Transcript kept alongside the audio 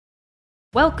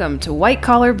Welcome to White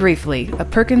Collar Briefly, a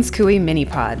Perkins Coie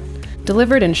mini-pod.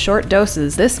 Delivered in short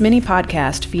doses, this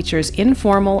mini-podcast features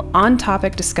informal,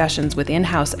 on-topic discussions with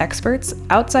in-house experts,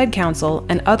 outside counsel,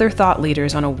 and other thought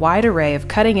leaders on a wide array of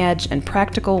cutting-edge and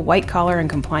practical white-collar and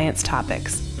compliance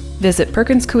topics. Visit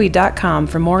perkinscoie.com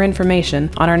for more information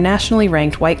on our nationally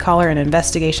ranked white-collar and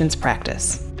investigations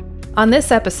practice. On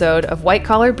this episode of White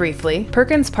Collar Briefly,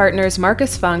 Perkins partners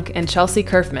Marcus Funk and Chelsea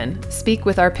Kerfman speak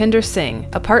with Arpinder Singh,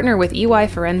 a partner with EY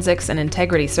Forensics and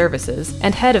Integrity Services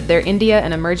and head of their India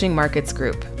and Emerging Markets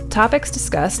Group. Topics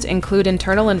discussed include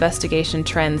internal investigation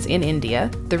trends in India,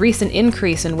 the recent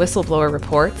increase in whistleblower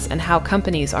reports and how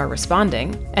companies are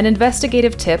responding, and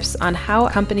investigative tips on how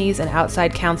companies and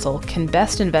outside counsel can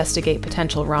best investigate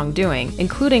potential wrongdoing,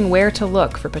 including where to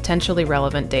look for potentially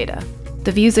relevant data.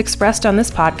 The views expressed on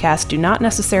this podcast do not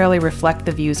necessarily reflect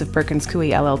the views of Perkins Coie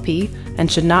LLP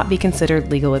and should not be considered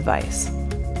legal advice.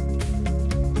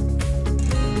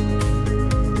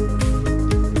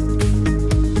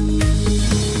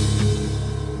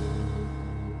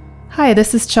 Hi,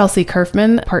 this is Chelsea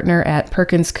Kerfman, partner at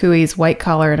Perkins Coie's White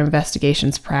Collar and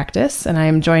Investigations practice, and I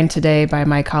am joined today by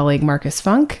my colleague Marcus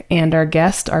Funk and our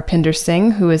guest Arpinder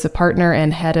Singh, who is a partner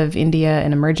and head of India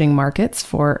and Emerging Markets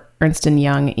for Ernst &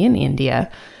 Young in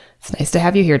India. It's nice to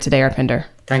have you here today, Arpinder.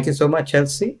 Thank you so much,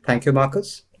 Chelsea. Thank you,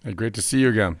 Marcus. Great to see you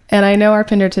again. And I know,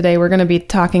 Arpinder, today we're going to be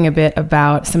talking a bit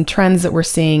about some trends that we're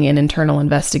seeing in internal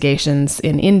investigations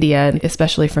in India,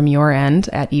 especially from your end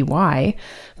at EY.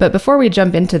 But before we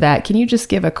jump into that, can you just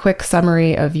give a quick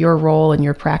summary of your role in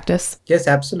your practice? Yes,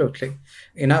 absolutely.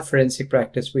 In our forensic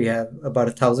practice, we have about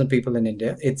 1,000 people in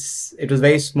India. It was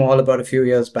very small about a few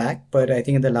years back, but I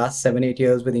think in the last 7-8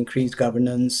 years with increased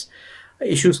governance,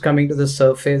 issues coming to the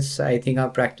surface, I think our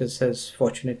practice has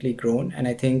fortunately grown. And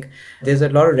I think there's a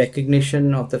lot of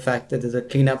recognition of the fact that there's a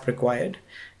cleanup required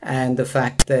and the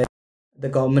fact that the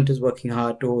government is working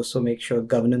hard to also make sure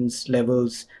governance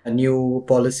levels, new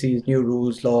policies, new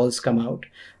rules, laws come out.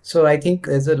 So I think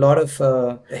there's a lot of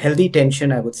healthy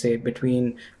tension, I would say,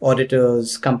 between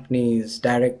auditors, companies,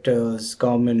 directors,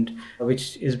 government,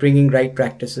 which is bringing right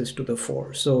practices to the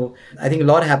fore. So I think a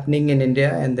lot happening in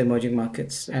India and the emerging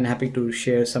markets, and happy to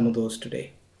share some of those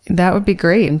today. That would be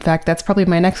great. In fact, that's probably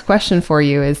my next question for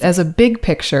you is, as a big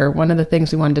picture, one of the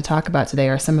things we wanted to talk about today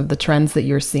are some of the trends that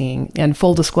you're seeing. And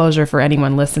full disclosure for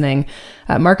anyone listening,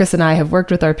 Marcus and I have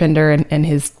worked with Arpinder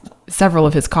and several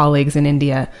of his colleagues in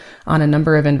India on a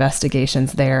number of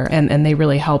investigations there, and they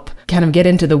really help kind of get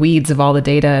into the weeds of all the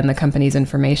data and the company's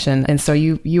information. And so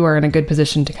you are in a good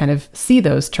position to kind of see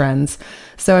those trends.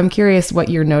 So I'm curious what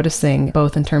you're noticing,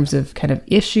 both in terms of kind of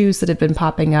issues that have been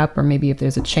popping up, or maybe if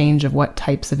there's a change of what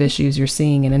types of issues you're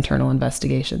seeing in internal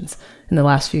investigations in the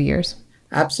last few years.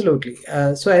 Absolutely.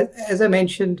 So as I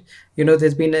mentioned,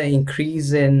 there's been an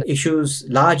increase in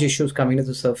large issues coming to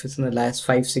the surface in the last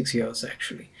 5-6 years,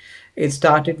 actually. It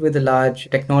started with a large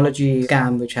technology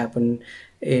scam which happened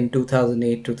in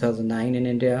 2008, 2009 in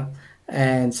India.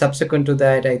 And subsequent to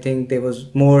that, I think there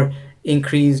was more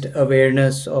increased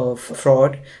awareness of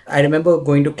fraud. I remember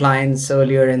going to clients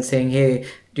earlier and saying, hey,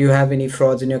 do you have any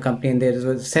frauds in your company? And there was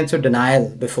a sense of denial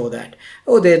before that.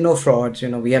 Oh, there are no frauds.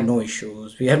 We have no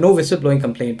issues. We have no whistleblowing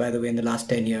complaint, by the way, in the last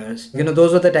 10 years.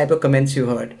 Those were the type of comments you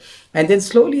heard. And then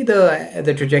slowly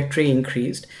the trajectory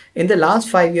increased. In the last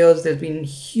 5 years, there's been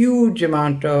huge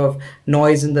amount of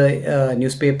noise in the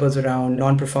newspapers around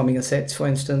non-performing assets, for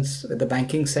instance, the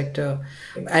banking sector.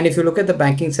 And if you look at the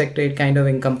banking sector, it kind of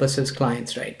encompasses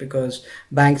clients, right? Because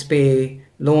banks pay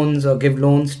loans or give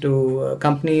loans to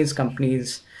companies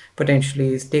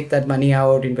potentially take that money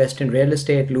out, invest in real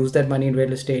estate, lose that money in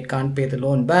real estate, can't pay the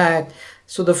loan back.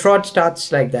 So the fraud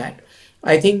starts like that.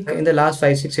 I think in the last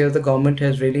 5-6 years, the government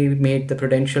has really made the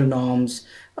prudential norms,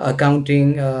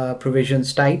 accounting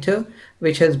provisions tighter,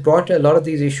 which has brought a lot of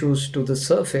these issues to the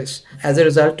surface, as a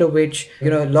result of which,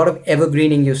 a lot of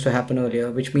evergreening used to happen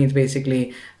earlier, which means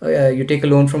basically you take a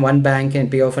loan from one bank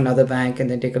and pay off another bank, and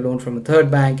then take a loan from a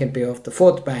third bank and pay off the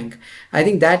fourth bank. I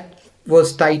think that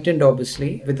was tightened,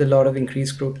 obviously, with a lot of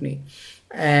increased scrutiny.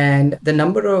 And the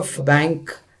number of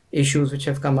bank issues which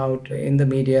have come out in the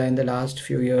media in the last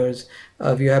few years,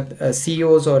 we have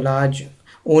CEOs or large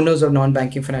owners of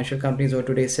non-banking financial companies who are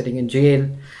today sitting in jail.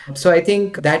 So I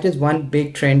think that is one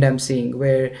big trend I'm seeing,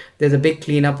 where there's a big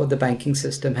cleanup of the banking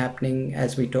system happening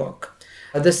as we talk.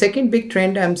 The second big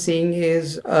trend I'm seeing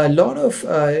is a lot of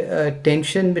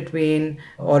tension between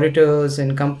auditors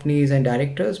and companies and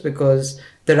directors, because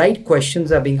the right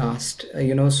questions are being asked.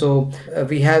 So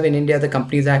we have in India the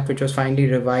Companies Act, which was finally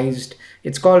revised.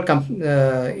 It's called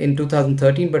in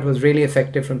 2013, but was really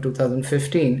effective from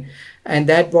 2015. And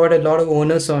that brought a lot of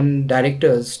onus on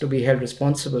directors to be held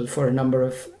responsible for a number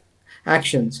of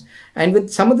actions. And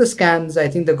with some of the scams, I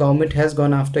think the government has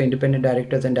gone after independent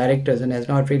directors and has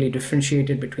not really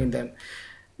differentiated between them,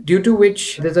 due to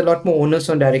which there's a lot more onus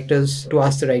on directors to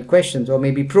ask the right questions or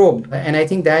maybe probe. And I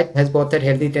think that has brought that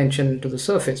healthy tension to the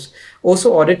surface.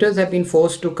 Also, auditors have been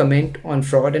forced to comment on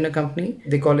fraud in a company.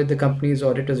 They call it the company's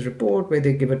auditor's report, where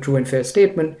they give a true and fair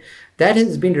statement. That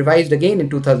has been revised again in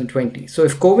 2020. So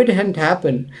if COVID hadn't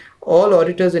happened, all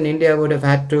auditors in India would have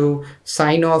had to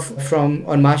sign off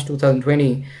on March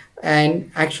 2020.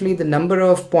 And actually, the number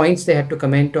of points they had to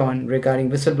comment on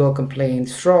regarding whistleblower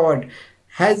complaints, fraud,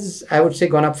 has, I would say,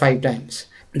 gone up 5 times.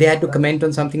 They had to comment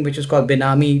on something which is called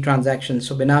Benami transactions.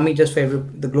 So Benami, just for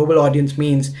the global audience,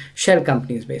 means shell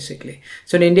companies, basically.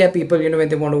 So in India, people, when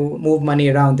they want to move money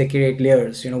around, they create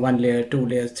layers, 1 layer, 2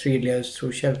 layers, 3 layers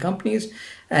through shell companies.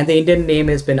 And the Indian name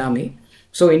is Benami.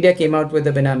 So India came out with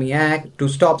the Benami Act to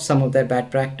stop some of that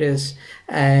bad practice.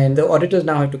 And the auditors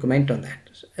now have to comment on that.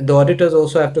 The auditors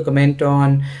also have to comment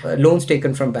on loans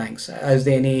taken from banks. Is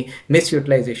there any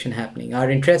misutilization happening? Are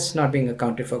interests not being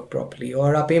accounted for properly?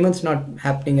 Or are payments not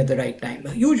happening at the right time?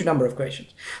 A huge number of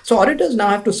questions. So auditors now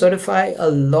have to certify a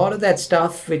lot of that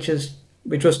stuff which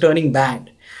was turning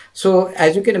bad. So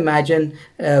as you can imagine,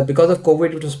 because of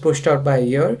COVID, it was pushed out by a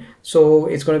year. So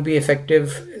it's going to be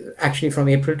effective actually from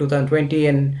April 2020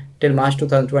 and till March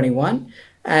 2021.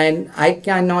 And I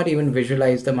cannot even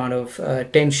visualize the amount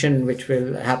of tension which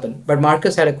will happen. But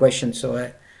Marcus had a question,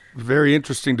 so very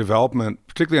interesting development,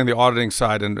 particularly on the auditing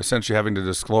side, and essentially having to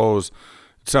disclose.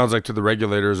 It sounds like to the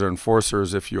regulators or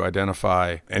enforcers if you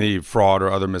identify any fraud or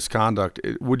other misconduct.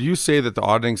 Would you say that the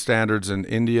auditing standards in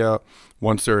India,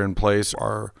 once they're in place,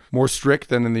 are more strict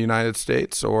than in the United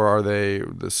States, or are they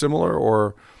similar,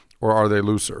 or are they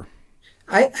looser?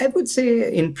 I would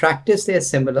say in practice they're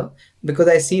similar, because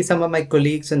I see some of my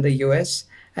colleagues in the US,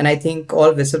 and I think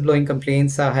all whistleblowing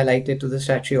complaints are highlighted to the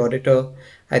statutory auditor.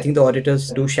 I think the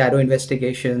auditors do shadow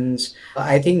investigations.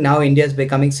 I think now India is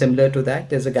becoming similar to that.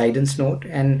 There's a guidance note,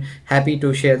 and happy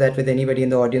to share that with anybody in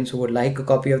the audience who would like a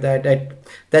copy of that.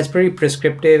 That's pretty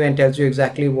prescriptive and tells you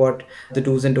exactly what the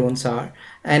do's and don'ts are.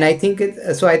 And I think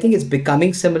it's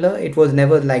becoming similar. It was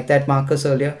never like that, Marcus,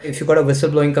 earlier. If you got a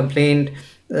whistleblowing complaint,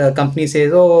 the company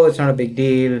says, oh, it's not a big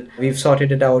deal, we've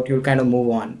sorted it out, you'll kind of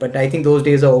move on. But I think those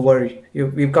days are over.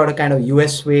 We've got a kind of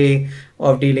US way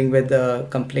of dealing with the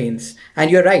complaints. And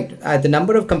you're right, the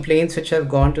number of complaints which have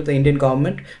gone to the Indian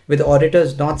government with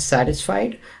auditors not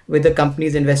satisfied with the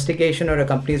company's investigation or a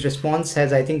company's response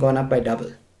has, I think, gone up by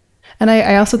double. And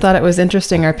I also thought it was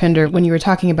interesting, Arpinder, when you were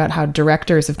talking about how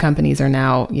directors of companies are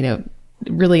now,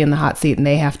 really in the hot seat and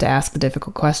they have to ask the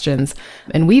difficult questions.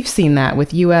 And we've seen that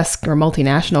with US or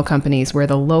multinational companies where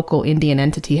the local Indian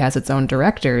entity has its own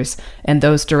directors, and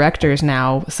those directors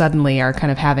now suddenly are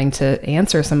kind of having to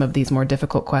answer some of these more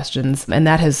difficult questions. And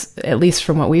that has, at least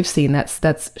from what we've seen,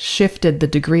 that's shifted the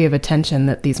degree of attention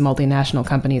that these multinational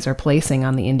companies are placing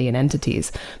on the Indian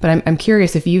entities. But I'm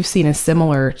curious if you've seen a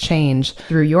similar change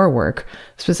through your work,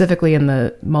 specifically in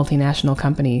the multinational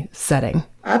company setting.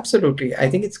 Absolutely. I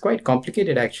think it's quite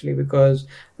complicated actually, because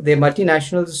there are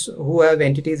multinationals who have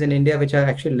entities in India which are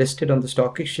actually listed on the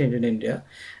stock exchange in India.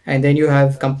 And then you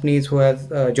have companies who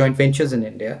have joint ventures in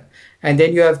India. And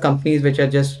then you have companies which are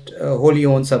just wholly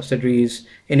owned subsidiaries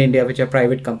in India, which are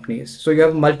private companies. So you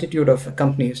have a multitude of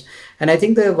companies. And I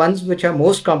think the ones which are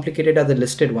most complicated are the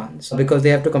listed ones, because they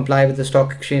have to comply with the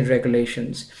stock exchange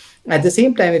regulations. At the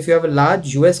same time, if you have a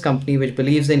large US company which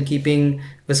believes in keeping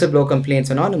whistleblower complaints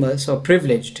anonymous or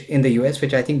privileged in the US,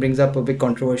 which I think brings up a big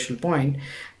controversial point,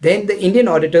 then the Indian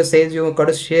auditor says you've got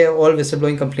to share all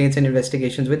whistleblowing complaints and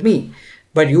investigations with me.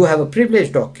 But you have a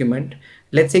privileged document.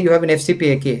 Let's say you have an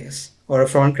FCPA case or a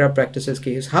foreign corrupt practices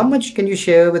case. How much can you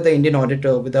share with the Indian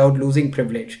auditor without losing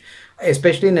privilege,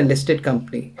 especially in a listed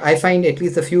company? I find at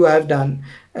least the few I've done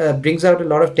brings out a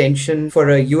lot of tension for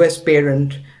a US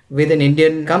parent with an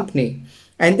Indian company.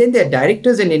 And then there are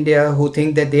directors in India who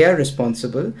think that they are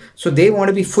responsible. So they want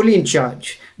to be fully in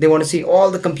charge. They want to see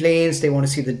all the complaints. They want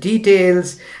to see the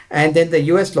details. And then the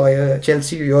US lawyer,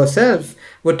 Chelsea, yourself,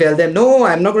 would tell them, no,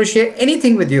 I'm not going to share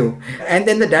anything with you. And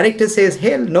then the director says,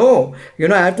 hell no,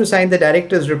 I have to sign the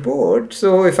director's report.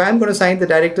 So if I'm going to sign the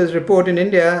director's report in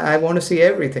India, I want to see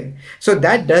everything. So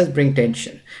that does bring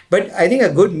tension. But I think a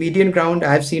good median ground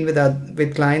I've seen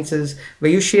with clients is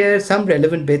where you share some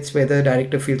relevant bits where the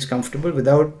director feels comfortable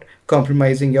without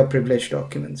compromising your privileged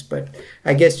documents. But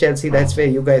I guess, Chelsea, that's where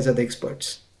you guys are the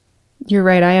experts. You're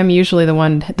right. I am usually the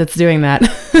one that's doing that.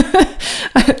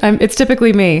 It's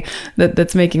typically me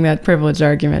that's making that privilege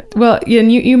argument. Well,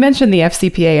 you mentioned the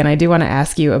FCPA, and I do want to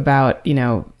ask you about,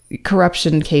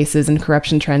 corruption cases and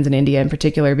corruption trends in India in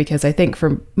particular, because I think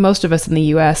for most of us in the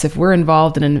US, if we're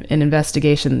involved in an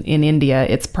investigation in India,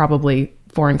 it's probably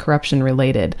foreign corruption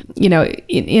related.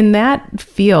 In that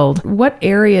field, what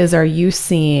areas are you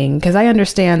seeing? Because I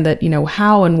understand that,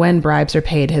 how and when bribes are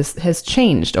paid has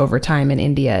changed over time in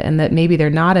India, and that maybe they're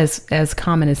not as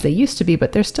common as they used to be,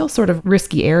 but they're still sort of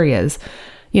risky areas.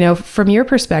 From your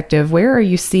perspective, where are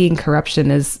you seeing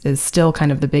corruption is still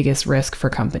kind of the biggest risk for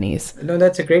companies? No,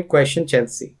 that's a great question,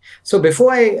 Chelsea. So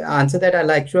before I answer that, I'd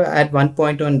like to add one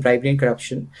point on bribery and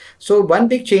corruption. So one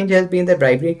big change has been that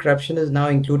bribery and corruption is now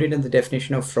included in the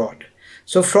definition of fraud.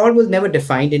 So fraud was never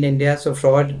defined in India. So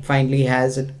fraud finally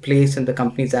has a place in the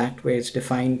Companies Act where it's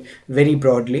defined very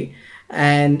broadly.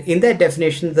 And in that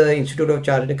definition, the Institute of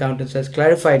Chartered Accountants has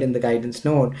clarified in the guidance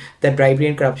note that bribery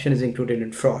and corruption is included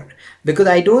in fraud. Because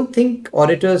I don't think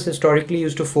auditors historically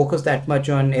used to focus that much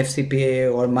on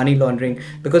FCPA or money laundering,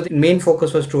 because the main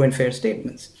focus was true and fair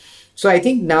statements. So I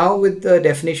think now with the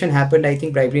definition happened, I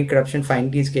think bribery and corruption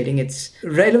finally is getting its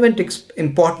relevant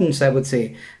importance, I would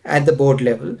say, at the board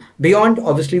level, beyond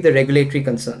obviously the regulatory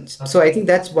concerns. So I think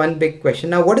that's one big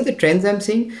question. Now, what are the trends I'm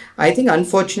seeing? I think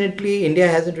unfortunately, India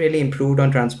hasn't really improved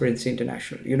on Transparency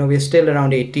International. We're still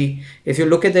around 80. If you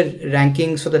look at the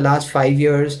rankings for the last 5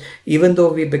 years, even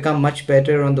though we've become much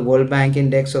better on the World Bank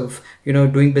index of,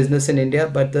 doing business in India,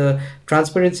 but the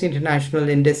Transparency International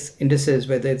indices,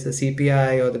 whether it's the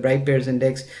CPI or the Bribe Payers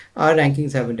Index, our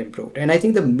rankings haven't improved. And I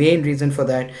think the main reason for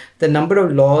that, the number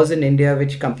of laws in India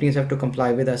which companies have to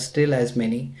comply with are still as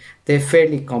many. They're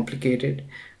fairly complicated.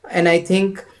 And I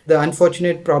think the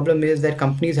unfortunate problem is that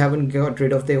companies haven't got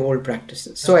rid of their old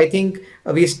practices. So I think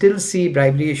we still see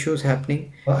bribery issues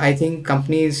happening. I think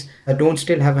companies don't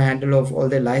still have a handle of all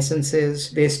their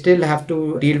licenses. They still have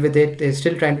to deal with it. They're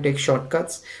still trying to take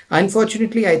shortcuts.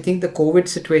 Unfortunately, I think the COVID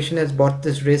situation has brought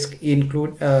this risk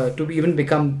to even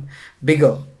become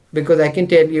bigger. Because I can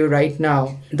tell you right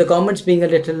now, the government's being a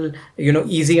little,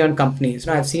 easy on companies.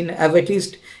 Now, I've at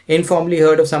least informally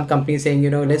heard of some companies saying,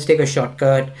 let's take a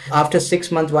shortcut. After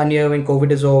 6 months, 1 year, when COVID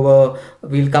is over,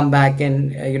 we'll come back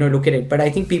and, look at it. But I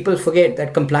think people forget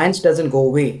that compliance doesn't go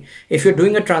away. If you're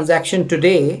doing a transaction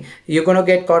today, you're going to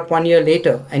get caught 1 year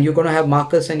later, and you're going to have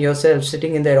Marcus and yourself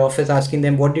sitting in their office asking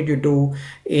them, what did you do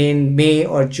in May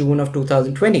or June of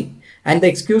 2020? And the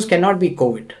excuse cannot be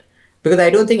COVID. Because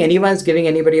I don't think anyone's giving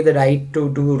anybody the right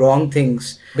to do wrong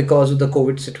things because of the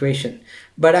COVID situation.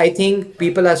 But I think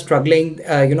people are struggling,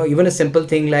 even a simple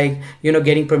thing like,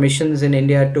 getting permissions in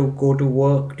India to go to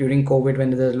work during COVID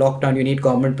when there's a lockdown, you need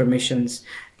government permissions.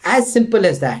 As simple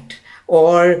as that.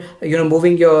 Or,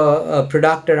 moving your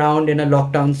product around in a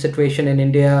lockdown situation in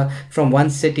India from one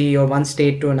city or one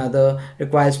state to another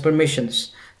requires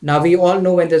permissions. Now, we all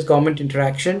know when there's government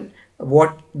interaction,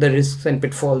 what the risks and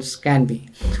pitfalls can be.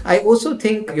 I also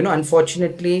think,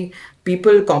 unfortunately,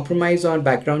 people compromise on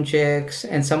background checks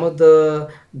and some of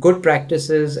the good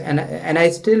practices, and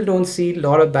I still don't see a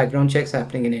lot of background checks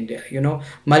happening in India.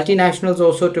 Multinationals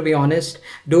also, to be honest,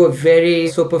 do a very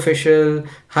superficial,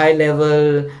 high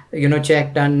level,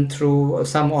 check done through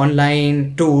some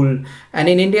online tool. And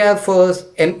in India,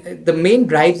 the main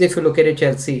bribes, if you look at it,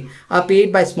 Chelsea, are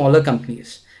paid by smaller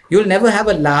companies. You'll never have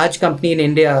a large company in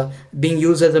India being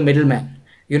used as a middleman.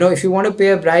 If you want to pay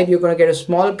a bribe, you're going to get a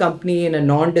small company in a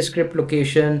nondescript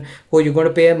location who you're going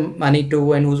to pay money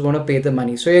to and who's going to pay the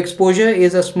money. So your exposure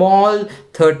is a small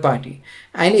third party.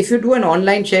 And if you do an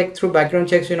online check through background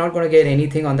checks, you're not going to get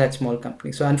anything on that small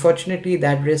company. So unfortunately,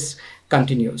 that risk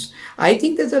continues. I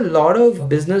think there's a lot of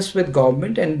business with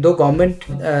government, and though government,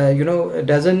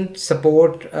 doesn't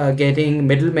support getting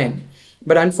middlemen,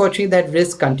 but unfortunately, that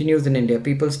risk continues in India.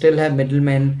 People still have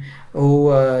middlemen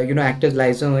who, act as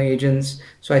liaison agents.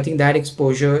 So I think that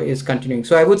exposure is continuing.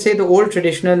 So I would say the old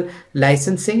traditional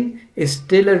licensing is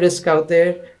still a risk out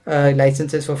there.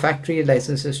 Licenses for factories,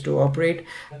 licenses to operate,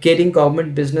 getting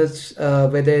government business,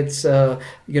 whether it's,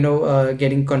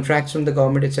 getting contracts from the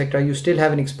government, etc. You still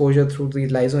have an exposure through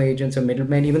these liaison agents and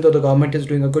middlemen, even though the government is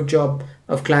doing a good job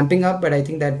of clamping up, but I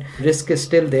think that risk is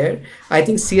still there. I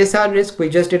think CSR risk, we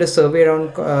just did a survey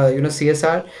around,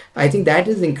 CSR. I think that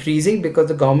is increasing because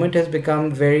the government has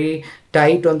become very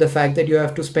tight on the fact that you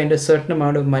have to spend a certain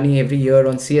amount of money every year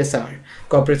on CSR,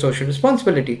 corporate social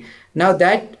responsibility. Now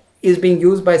that is being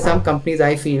used by some companies,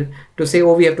 I feel, to say,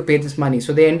 we have to pay this money.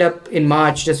 So they end up in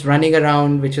March just running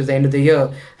around, which is the end of the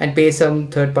year, and pay some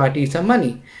third party some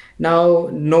money. Now,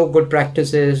 no good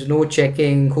practices, no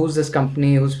checking, who's this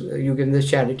company, who's you giving this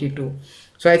charity to.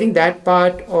 So I think that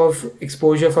part of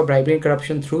exposure for bribery and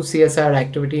corruption through CSR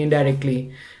activity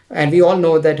indirectly, and we all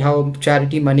know that how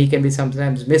charity money can be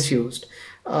sometimes misused.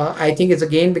 I think is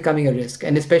again becoming a risk.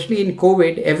 And especially in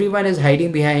COVID, everyone is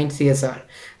hiding behind CSR.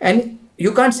 And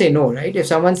you can't say no, right? If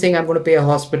someone's saying I'm going to pay a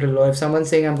hospital, or if someone's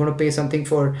saying I'm going to pay something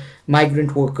for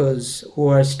migrant workers who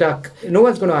are stuck, no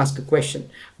one's going to ask a question.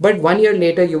 But 1 year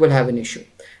later, you will have an issue.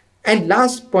 And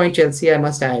last point, Chelsea, I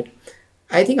must add,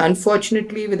 I think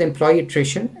unfortunately with employee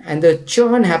attrition and the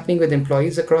churn happening with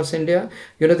employees across India,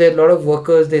 there are a lot of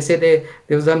workers, they say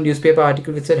there was some newspaper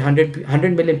article which said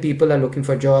 100 million people are looking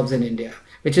for jobs in India,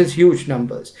 which is huge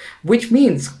numbers, which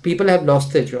means people have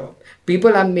lost their job.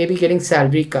 People are maybe getting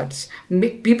salary cuts.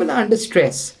 People are under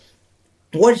stress.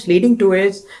 What it's leading to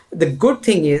is, the good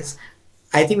thing is,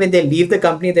 I think when they leave the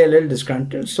company, they're a little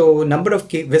disgruntled. So number of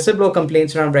whistleblower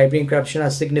complaints around bribery and corruption are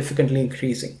significantly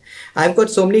increasing. I've got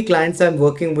so many clients I'm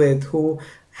working with who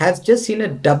have just seen a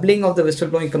doubling of the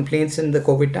whistleblowing complaints in the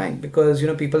COVID time, because,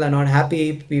 people are not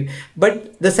happy.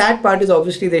 But the sad part is,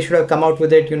 obviously they should have come out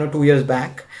with it, 2 years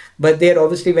back. But they're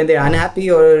obviously, when they're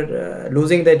unhappy or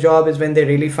losing their job, is when they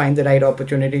really find the right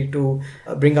opportunity to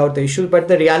bring out the issues. But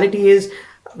the reality is,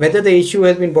 whether the issue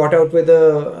has been brought out with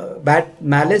a bad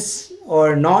malice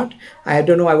or not, I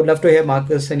don't know. I would love to hear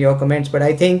Marcus and your comments, but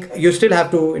I think you still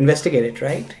have to investigate it,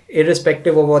 right?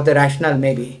 Irrespective of what the rationale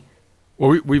may be.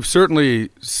 Well, we've certainly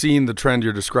seen the trend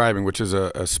you're describing, which is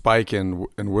a spike in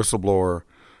whistleblower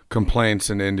complaints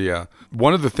in India.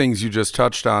 One of the things you just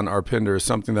touched on, Arpinder, is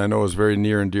something that I know is very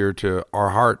near and dear to our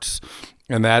hearts,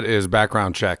 and that is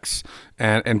background checks.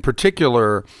 And in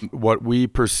particular, what we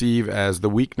perceive as the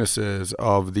weaknesses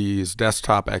of these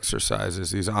desktop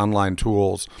exercises, these online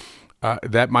tools,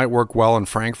 that might work well in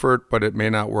Frankfurt, but it may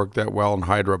not work that well in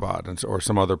Hyderabad or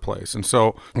some other place. And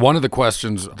so one of the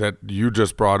questions that you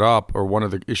just brought up, or one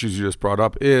of the issues you just brought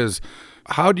up, is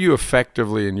how do you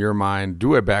effectively, in your mind,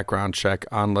 do a background check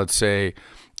on, let's say,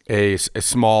 a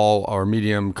small or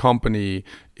medium company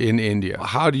in India?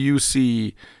 How do you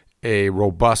see a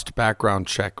robust background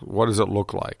check? What does it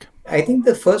look like? I think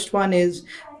the first one is,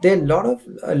 there are a lot of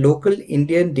local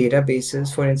Indian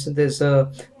databases. For instance,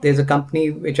 there's a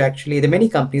company which actually, there are many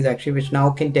companies actually which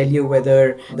now can tell you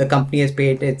whether the company has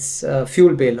paid its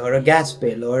fuel bill or a gas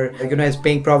bill, or is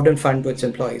paying provident fund to its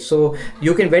employees. So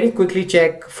you can very quickly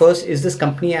check first, is this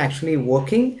company actually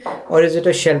working, or is it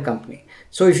a shell company?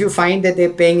 So if you find that they're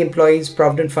paying employees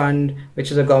provident fund, which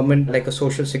is a government like a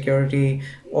social security,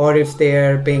 or if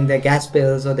they're paying their gas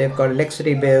bills, or they've got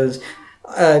electricity bills,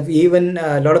 even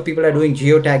a lot of people are doing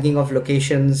geotagging of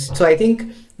locations. So I think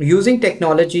using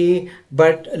technology,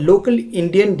 but local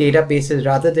Indian databases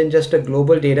rather than just a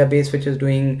global database which is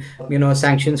doing,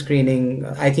 sanction screening,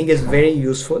 I think is very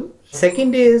useful.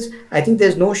 Second is, I think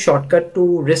there's no shortcut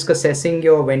to risk assessing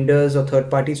your vendors or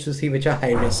third parties to see which are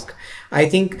high risk. I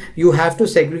think you have to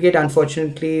segregate,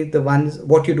 unfortunately,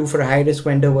 what you do for a high risk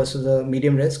vendor versus a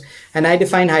medium risk. And I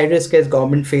define high risk as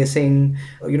government facing,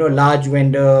 large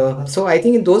vendor. So I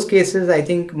think in those cases, I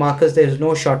think, Marcus, there's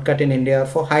no shortcut in India.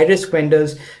 For high risk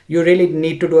vendors, you really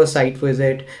need to do a site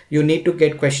visit. You need to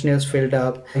get questionnaires filled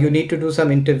up. You need to do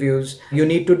some interviews. You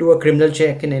need to do a criminal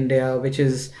check in India, which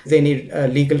is they need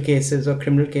legal cases or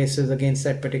criminal cases against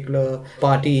that particular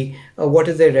party. What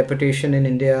is their reputation in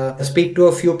India? Speak to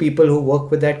a few people who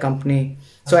work with that company.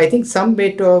 So I think some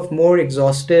bit of more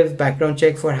exhaustive background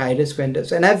check for high-risk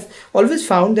vendors. And I've always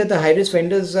found that the high-risk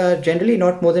vendors are generally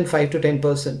not more than 5 to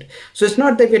 10%. So it's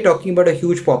not that we're talking about a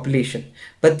huge population,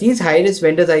 but these high-risk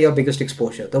vendors are your biggest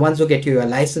exposure. The ones who get you your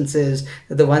licenses,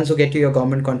 the ones who get you your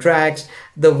government contracts,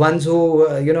 the ones who,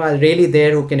 are really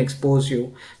there, who can expose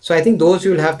you. So I think those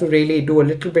you'll have to really do a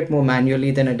little bit more manually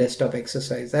than a desktop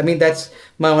exercise. I mean, that's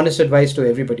my honest advice to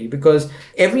everybody, because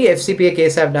every FCPA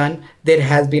case I've done, there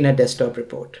has been a desktop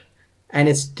report, and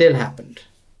it still happened.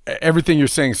 Everything you're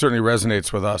saying certainly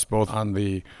resonates with us, both on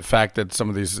the fact that some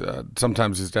of these,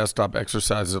 sometimes these desktop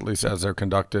exercises, at least as they're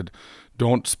conducted,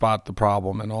 don't spot the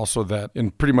problem, and also that in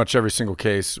pretty much every single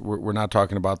case, we're not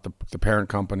talking about the parent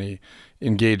company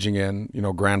engaging in,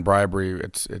 grand bribery.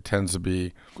 It tends to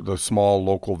be the small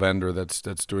local vendor that's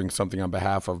doing something on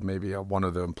behalf of maybe one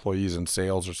of the employees in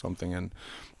sales or something, and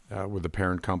with the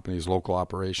parent company's local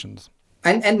operations.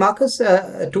 And Marcus,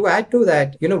 to add to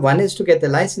that, one is to get the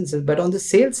licenses, but on the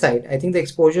sales side, I think the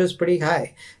exposure is pretty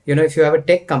high. If you have a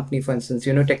tech company, for instance,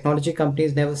 technology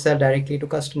companies never sell directly to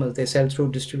customers. They sell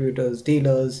through distributors,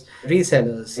 dealers,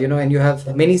 resellers, and you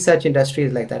have many such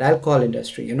industries like that. Alcohol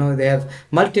industry, they have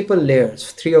multiple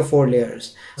layers, 3 or 4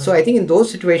 layers. So I think in those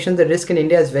situations, the risk in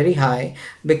India is very high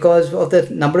because of the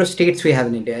number of states we have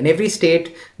in India. And every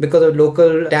state, because of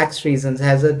local tax reasons,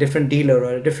 has a different dealer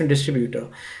or a different distributor.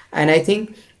 And I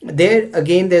think There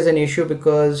again, there's an issue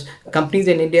because companies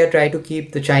in India try to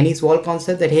keep the Chinese wall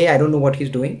concept that, hey, I don't know what he's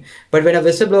doing. But when a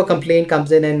whistleblower complaint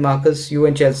comes in and Marcus, you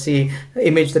and Chelsea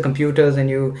image the computers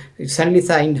and you suddenly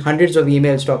sign hundreds of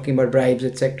emails talking about bribes,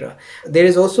 etc. There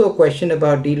is also a question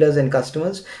about dealers and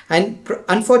customers. And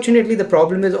unfortunately, the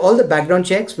problem is all the background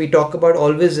checks we talk about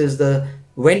always is the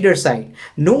vendor side.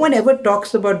 No one ever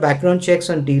talks about background checks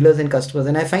on dealers and customers.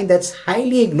 And I find that's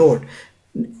highly ignored.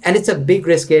 And it's a big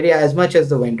risk area as much as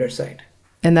the vendor side.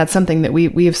 And that's something that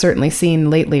we have certainly seen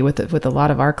lately with a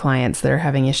lot of our clients that are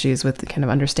having issues with kind of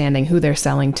understanding who they're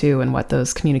selling to and what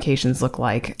those communications look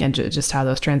like and just how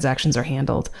those transactions are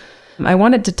handled. I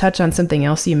wanted to touch on something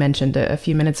else you mentioned a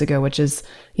few minutes ago, which is,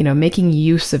 making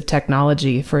use of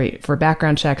technology for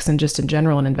background checks and just in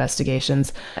general in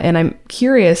investigations. And I'm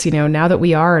curious, now that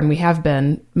we are and we have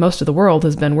been, most of the world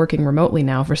has been working remotely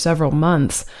now for several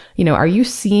months, are you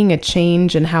seeing a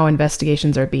change in how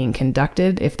investigations are being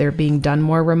conducted if they're being done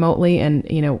more remotely? And,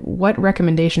 what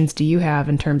recommendations do you have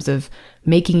in terms of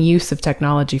making use of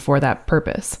technology for that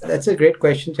purpose? That's a great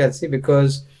question, Chelsea,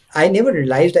 because I never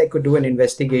realized I could do an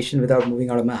investigation without moving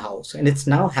out of my house. And it's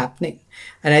now happening.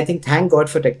 And I think thank God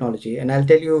for technology. And I'll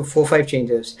tell you 4 or 5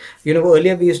 changes.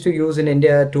 Earlier we used to use in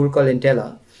India a tool called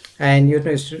Intella. And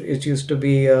it used to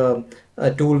be a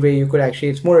tool where you could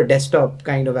it's more a desktop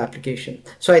kind of application.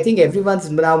 So I think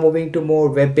everyone's now moving to more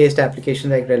web-based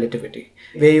applications like Relativity,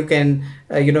 where you can,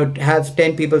 have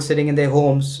 10 people sitting in their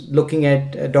homes looking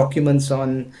at documents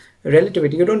on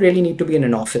Relativity. You don't really need to be in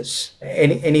an office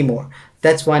anymore.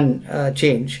 That's one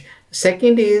change.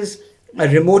 Second is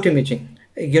remote imaging,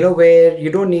 where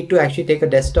you don't need to actually take a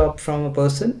desktop from a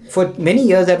person. For many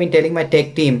years, I've been telling my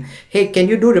tech team, hey, can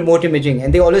you do remote imaging?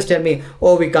 And they always tell me,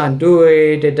 oh, we can't do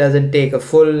it. It doesn't take a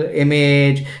full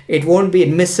image. It won't be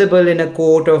admissible in a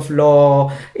court of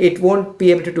law. It won't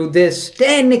be able to do this.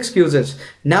 10 excuses.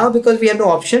 Now, because we have no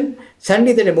option,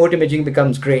 suddenly the remote imaging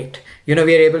becomes great. We are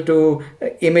able to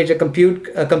image a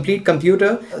complete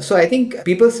computer. So I think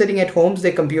people sitting at homes,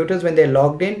 their computers, when they're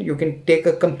logged in, you can take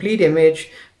a complete image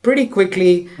pretty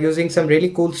quickly using some really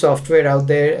cool software out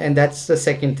there. And that's the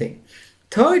second thing.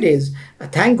 Third is,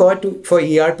 thank God for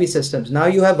ERP systems. Now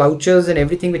you have vouchers and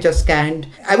everything which are scanned.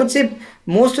 I would say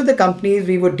most of the companies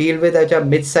we would deal with that are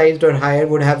mid-sized or higher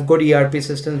would have good ERP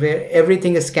systems where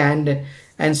everything is scanned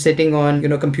and sitting on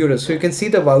computers. So you can see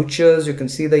the vouchers, you can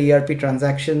see the ERP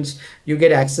transactions, you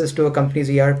get access to a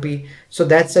company's ERP. So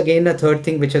that's again a third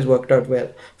thing which has worked out well.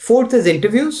 Fourth is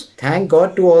interviews. Thank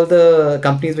God to all the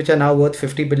companies which are now worth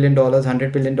 $50 billion,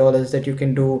 $100 billion that you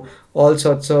can do all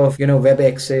sorts of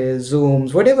WebExes,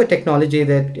 Zooms, whatever technology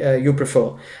that you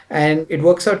prefer. And it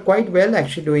works out quite well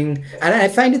actually doing, and I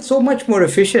find it so much more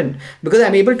efficient because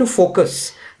I'm able to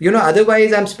focus.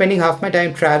 Otherwise I'm spending half my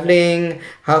time traveling,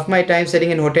 half my time sitting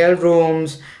in hotel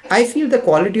rooms. I feel the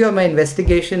quality of my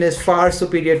investigation is far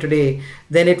superior today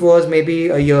than it was maybe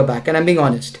a year back. And I'm being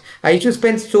honest. I used to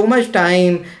spend so much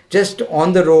time just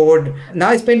on the road. Now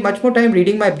I spend much more time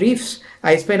reading my briefs.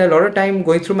 I spend a lot of time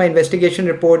going through my investigation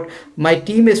report. My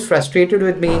team is frustrated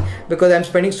with me because I'm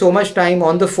spending so much time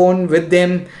on the phone with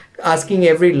them, asking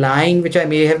every line, which I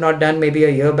may have not done maybe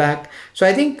a year back. So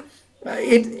I think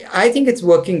it's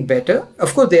working better.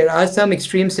 Of course, there are some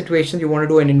extreme situations. You want to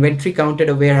do an inventory count at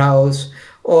a warehouse,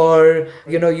 or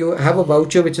you have a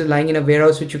voucher which is lying in a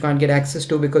warehouse which you can't get access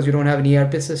to because you don't have an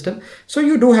ERP system. So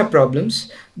you do have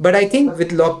problems. But I think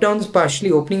with lockdowns partially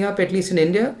opening up, at least in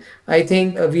India, I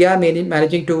think we are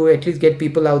managing to at least get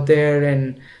people out there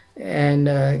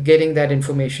and getting that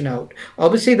information out.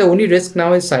 Obviously, the only risk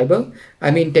now is cyber. I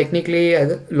mean, technically,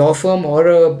 a law firm or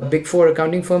a Big Four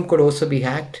accounting firm could also be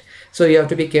hacked. So you have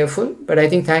to be careful. But I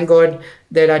think, thank God,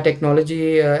 that our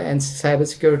technology and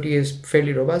cybersecurity is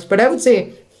fairly robust. But I would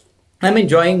say I'm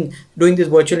enjoying doing this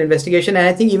virtual investigation. And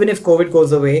I think even if COVID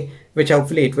goes away, which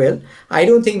hopefully it will, I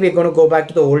don't think we're going to go back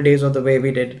to the old days of the way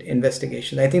we did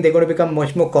investigations. I think they're going to become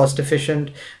much more cost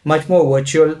efficient, much more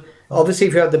virtual. Obviously,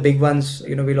 if you have the big ones,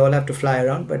 we'll all have to fly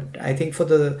around. But I think for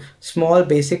the small,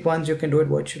 basic ones, you can do it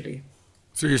virtually.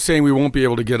 So you're saying we won't be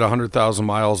able to get 100,000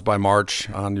 miles by March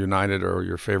on United or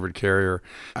your favorite carrier.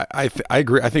 I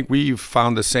agree. I think we've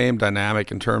found the same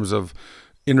dynamic in terms of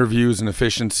interviews and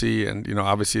efficiency and,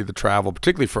 obviously the travel,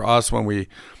 particularly for us when we,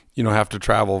 have to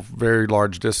travel very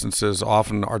large distances.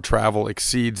 Often our travel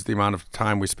exceeds the amount of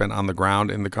time we spend on the ground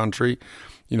in the country.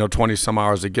 20 some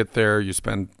hours to get there, you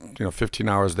spend, 15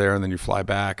 hours there and then you fly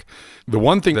back. The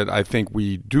one thing that I think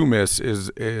we do miss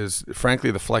is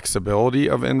frankly the flexibility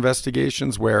of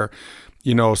investigations where,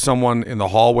 someone in the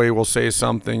hallway will say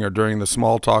something or during the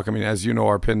small talk. I mean, as you know,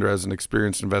 Arpinder, as an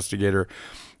experienced investigator,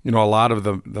 a lot of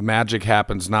the magic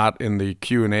happens not in the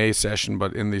Q&A session,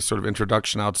 but in the sort of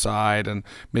introduction outside and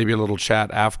maybe a little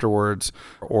chat afterwards.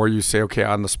 Or you say, okay,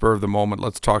 on the spur of the moment,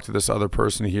 let's talk to this other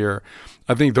person here.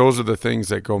 I think those are the things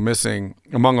that go missing,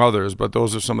 among others, but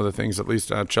those are some of the things, at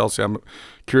least at Chelsea. I'm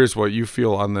curious what you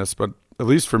feel on this, but at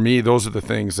least for me, those are the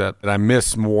things that I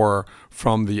miss more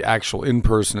from the actual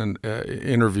in-person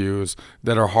interviews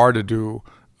that are hard to do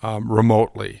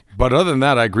remotely. But other than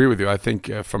that, I agree with you. I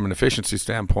think from an efficiency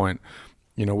standpoint,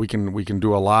 we can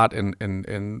do a lot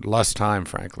in less time,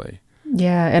 frankly.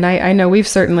 Yeah, and I know we've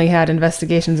certainly had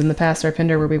investigations in the past,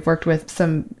 Arpinder, where we've worked with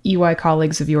some EY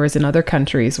colleagues of yours in other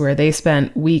countries where they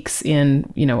spent weeks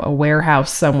in, a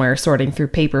warehouse somewhere sorting through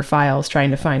paper files,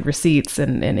 trying to find receipts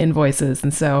and invoices.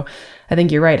 And so I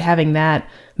think you're right. Having that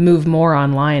move more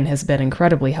online has been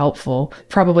incredibly helpful.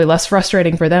 Probably less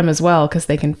frustrating for them as well, because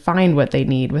they can find what they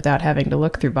need without having to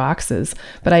look through boxes.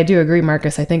 But I do agree,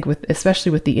 Marcus. I think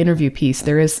especially with the interview piece,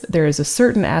 there is a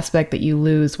certain aspect that you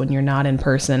lose when you're not in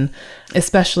person,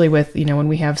 especially with, when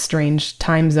we have strange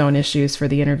time zone issues for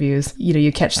the interviews.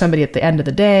 You catch somebody at the end of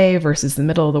the day versus the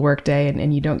middle of the workday,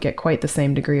 and you don't get quite the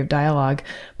same degree of dialogue.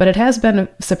 But it has been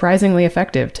surprisingly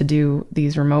effective to do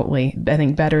these remotely, I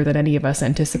think better than any of us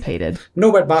anticipated.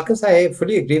 No, but Marcus, I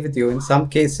fully agree with you. In some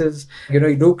cases,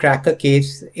 you do crack a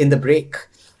case in the break.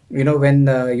 When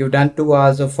you've done 2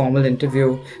 hours of formal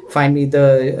interview, finally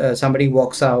somebody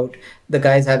walks out, the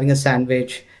guy's having a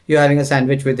sandwich, you're having a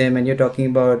sandwich with him, and you're talking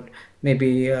about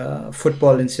maybe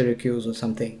football in Syracuse or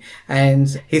something.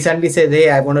 And he suddenly says, hey,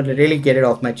 I want to really get it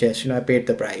off my chest. I paid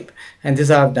the bribe. And this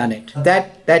is how I've done it.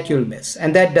 That you'll miss.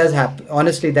 And that does happen.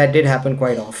 Honestly, that did happen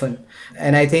quite often.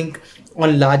 And I think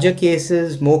on larger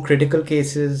cases, more critical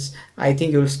cases, I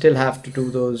think you'll still have to do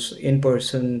those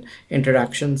in-person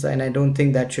interactions. And I don't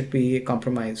think that should be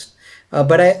compromised.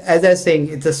 But as I was saying,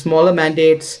 it's the smaller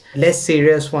mandates, less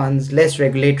serious ones, less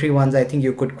regulatory ones, I think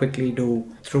you could quickly do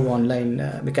through online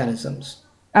mechanisms.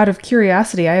 Out of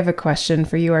curiosity, I have a question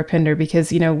for you, Arpinder,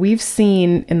 because, we've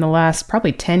seen in the last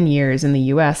probably 10 years in the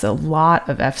US a lot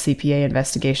of FCPA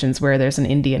investigations where there's an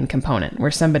Indian component,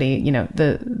 where somebody,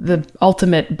 the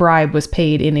ultimate bribe was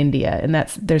paid in India. And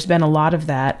there's been a lot of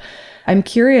that. I'm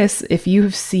curious if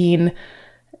you've seen,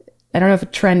 I don't know if a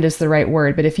trend is the right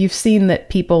word, but if you've seen that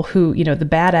people who, the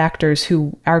bad actors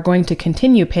who are going to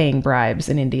continue paying bribes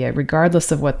in India, regardless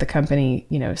of what the company,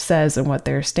 says and what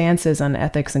their stance is on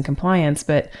ethics and compliance,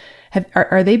 but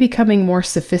are they becoming more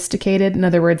sophisticated? In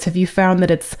other words, have you found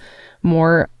that it's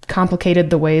more complicated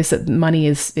the ways that money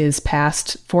is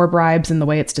passed for bribes and the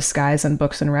way it's disguised on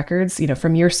books and records?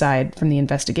 From your side, from the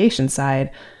investigation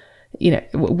side,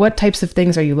 what types of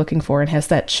things are you looking for, and has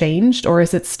that changed, or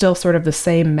is it still sort of the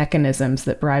same mechanisms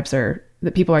that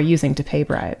people are using to pay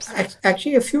bribes?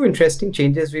 Actually, a few interesting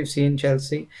changes we've seen,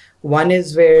 Chelsea. One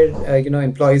is where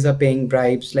employees are paying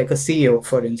bribes, like a CEO,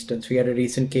 for instance. We had a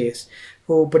recent case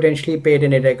who potentially paid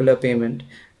an irregular payment,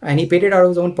 and he paid it out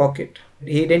of his own pocket.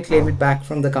 He didn't claim it back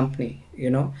from the company,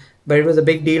 but it was a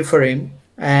big deal for him.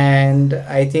 And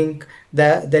I think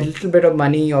that little bit of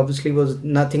money obviously was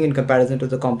nothing in comparison to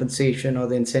the compensation or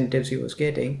the incentives he was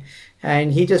getting.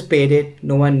 And he just paid it.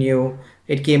 No one knew.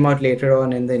 It came out later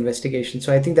on in the investigation.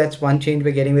 So I think that's one change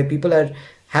we're getting, where people are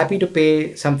happy to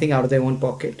pay something out of their own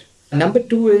pocket. Number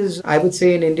 2 is, I would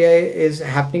say in India, is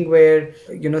happening where,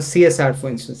 CSR, for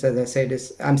instance, as I said,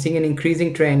 I'm seeing an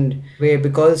increasing trend where,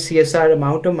 because CSR,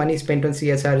 amount of money spent on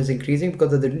CSR is increasing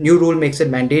because of the new rule makes it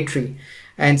mandatory,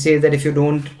 and says that if you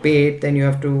don't pay it, then you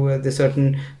have to, there's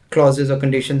certain clauses or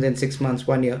conditions in 6 months,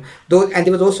 1 year. And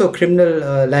there was also a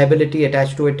criminal liability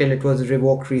attached to it till it was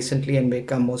revoked recently and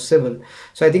become more civil.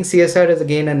 So I think CSR is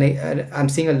again, I'm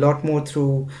seeing a lot more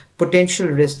through potential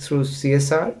risk through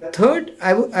CSR. Third,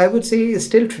 I would say is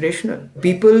still traditional.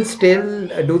 People still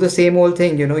do the same old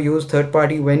thing, use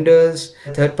third-party vendors,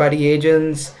 third-party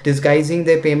agents, disguising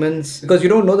their payments, because you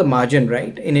don't know the margin,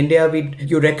 right? In India,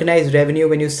 you recognize revenue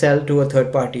when you sell to a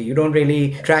third party. You don't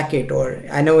really track it. Or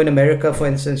I know in America, for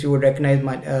instance, you would recognize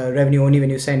revenue only when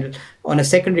you send it on a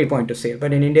secondary point of sale,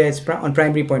 but in India it's on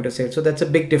primary point of sale. So that's a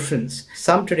big difference.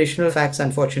 Some traditional facts,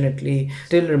 unfortunately,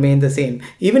 still remain the same.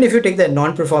 Even if you take the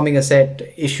non-performing asset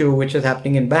issue, which is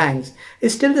happening in banks,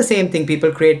 it's still the same thing.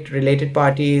 People create related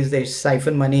parties, they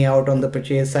siphon money out on the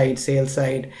purchase side, sales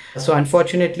side. So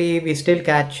unfortunately, we still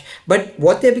catch, but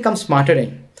what they become smarter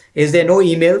in is there no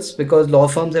emails, because law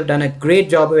firms have done a great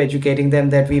job of educating them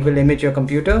that we will image your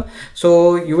computer.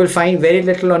 So you will find very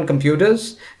little on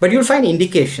computers, but you'll find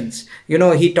indications.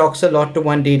 He talks a lot to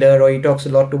one dealer or he talks a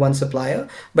lot to one supplier,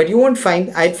 but you won't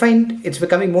find, I'd find it's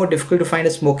becoming more difficult to find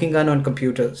a smoking gun on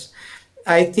computers.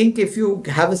 I think if you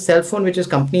have a cell phone which is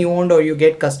company owned or you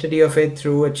get custody of it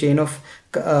through a chain of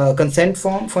consent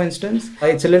form, for instance,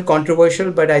 it's a little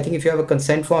controversial, but I think if you have a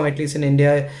consent form, at least in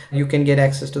India, you can get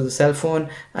access to the cell phone.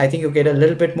 I think you get a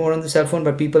little bit more on the cell phone,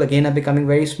 but people again are becoming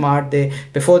very smart.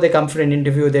 Before they come for an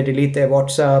interview, they delete their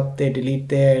WhatsApp, they delete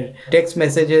their text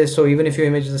messages. So even if you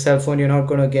image the cell phone, you're not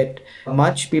going to get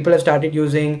much. People have started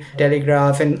using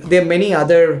Telegraph, and there are many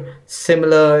other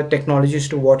similar technologies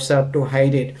to WhatsApp to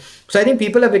hide it. So I think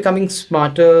people are becoming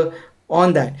smarter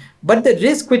on that. But the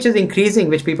risk which is increasing,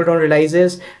 which people don't realize,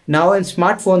 is now in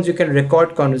smartphones, you can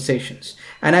record conversations.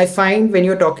 And I find when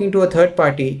you're talking to a third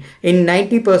party, in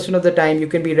 90% of the time, you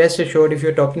can be rest assured if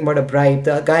you're talking about a bribe,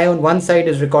 the guy on one side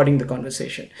is recording the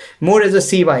conversation. More as a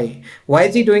CYA. Why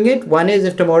is he doing it? One is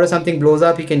if tomorrow something blows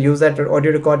up, he can use that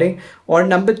audio recording. Or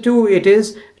number two, it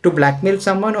is to blackmail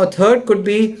someone. Or third could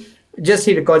be just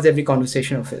he records every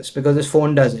conversation of his because his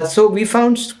phone does it. So we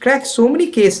cracked so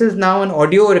many cases now on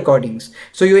audio recordings.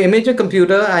 So you image a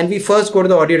computer and we first go to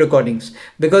the audio recordings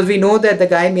because we know that the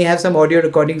guy may have some audio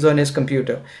recordings on his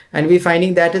computer. And we're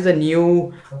finding that is a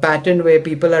new pattern where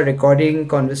people are recording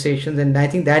conversations, and I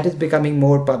think that is becoming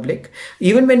more public.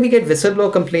 Even when we get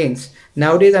whistleblower complaints,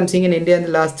 nowadays I'm seeing in India in the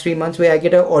last 3 months where I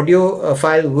get an audio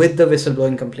file with the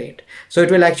whistleblowing complaint. So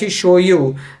it will actually show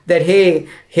you that, hey,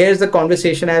 here's the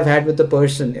conversation I've had with the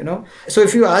person, So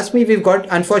if you ask me,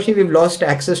 unfortunately, we've lost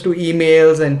access to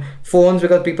emails and phones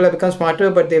because people have become smarter,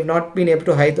 but they've not been able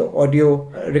to hide the audio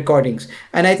recordings.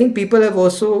 And I think people have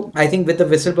also, with the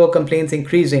whistleblower complaints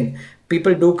increasing,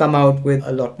 people do come out with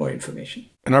a lot more information.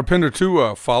 And Arpinder,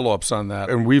 two follow-ups on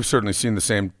that, and we've certainly seen the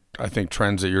same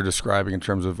trends that you're describing in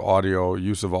terms of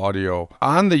use of audio.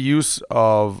 On the use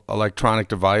of electronic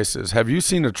devices, have you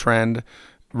seen a trend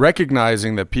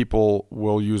recognizing that people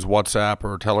will use WhatsApp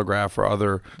or Telegraph or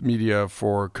other media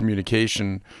for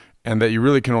communication, and that you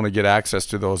really can only get access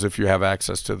to those if you have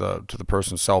access to the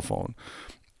person's cell phone?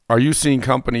 Are you seeing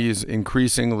companies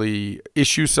increasingly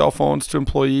issue cell phones to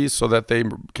employees so that they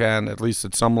can, at least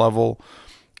at some level,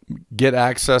 get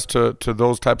access to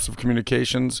those types of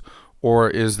communications? Or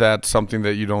is that something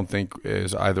that you don't think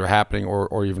is either happening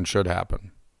or even should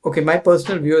happen? Okay, my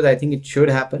personal view is I think it should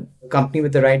happen. A company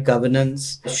with the right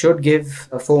governance should give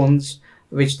phones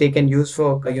which they can use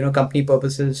for company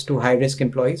purposes to high-risk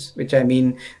employees, which I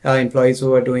mean employees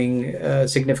who are doing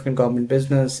significant government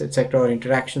business, etc., or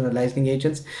interaction with licensing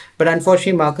agents. But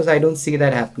unfortunately, Marcus, I don't see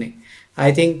that happening.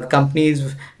 I think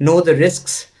companies know the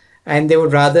risks and they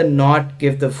would rather not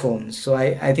give the phones. So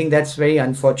I think that's very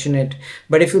unfortunate.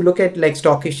 But if you look at like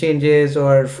stock exchanges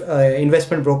or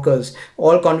investment brokers,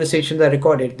 all conversations are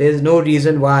recorded. There's no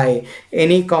reason why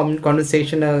any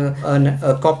conversation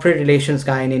a corporate relations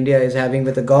guy in India is having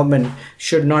with the government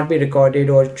should not be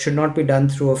recorded or should not be done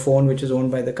through a phone which is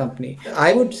owned by the company.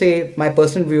 I would say my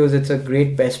personal view is it's a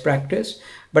great best practice.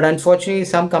 But unfortunately,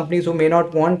 some companies who may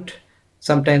not want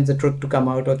sometimes the truth to come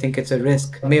out or think it's a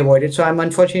risk may avoid it. So I'm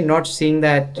unfortunately not seeing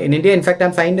that in India. In fact,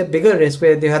 I'm finding a bigger risk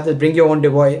where they have to bring your own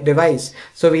device.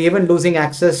 So we're even losing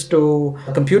access to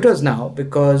computers now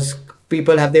because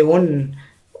people have their own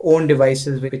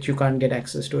devices which you can't get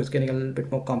access to. It's getting a little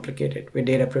bit more complicated with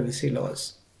data privacy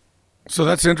laws. So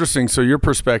that's interesting. So your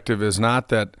perspective is not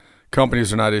that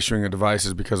companies are not issuing the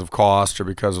devices because of cost or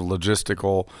because of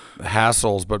logistical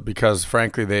hassles, but because,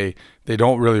 frankly, they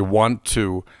don't really want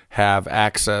to have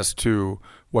access to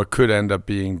what could end up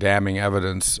being damning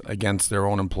evidence against their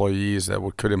own employees that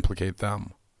could implicate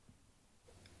them.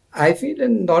 I feel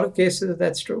in a lot of cases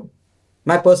that's true.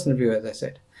 My personal view, as I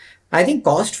said. I think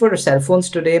cost for cell phones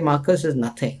today, Marcus, is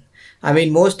nothing. I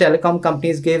mean, most telecom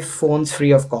companies give phones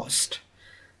free of cost.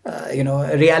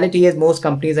 Reality is most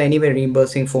companies are anyway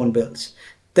reimbursing phone bills.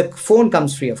 The phone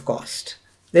comes free of cost.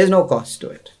 There's no cost to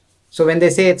it. So when they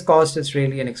say it's cost, it's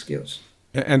really an excuse.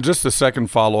 And just the second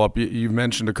follow-up, you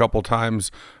mentioned a couple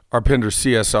times, Arpinder,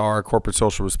 CSR, corporate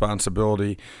social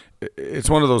responsibility. It's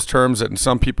one of those terms that in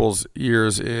some people's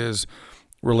ears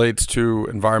relates to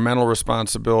environmental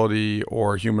responsibility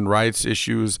or human rights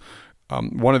issues.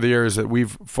 One of the areas that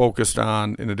we've focused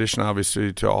on, in addition,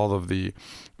 obviously, to all of the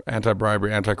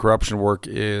anti-bribery, anti-corruption work,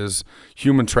 is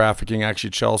human trafficking. Actually,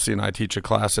 Chelsea and I teach a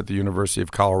class at the University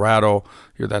of Colorado.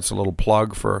 Here, that's a little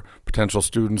plug for potential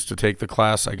students to take the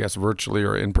class, I guess, virtually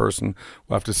or in person.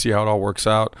 We'll have to see how it all works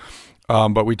out.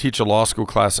 But we teach a law school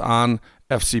class on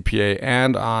FCPA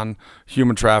and on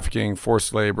human trafficking,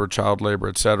 forced labor, child labor,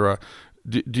 etc.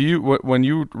 Do you, when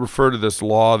you refer to this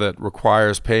law that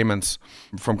requires payments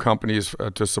from companies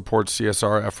to support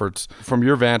CSR efforts, from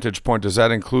your vantage point, does that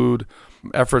include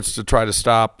efforts to try to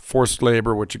stop forced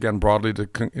labor, which again broadly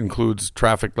includes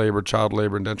traffic labor, child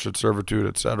labor, indentured servitude,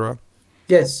 etc.?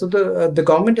 Yes, so the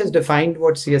government has defined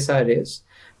what CSR is.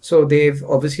 So they've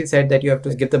obviously said that you have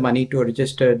to give the money to a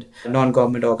registered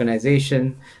non-government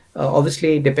organization.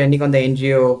 Obviously, depending on the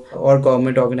NGO or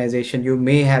government organization, you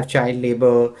may have child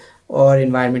labor or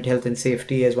environment, health, and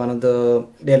safety as one of the.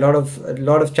 There are a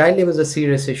lot of child labor is a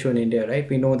serious issue in India, right?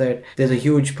 We know that there's a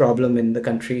huge problem in the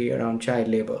country around child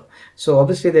labor. So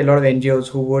obviously, there are a lot of NGOs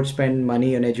who would spend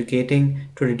money on educating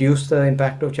to reduce the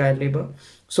impact of child labor.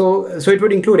 So it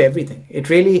would include everything. It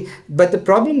really, but the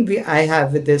problem I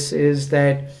have with this is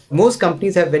that most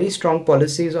companies have very strong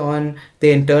policies on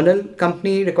the internal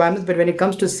company requirements, but when it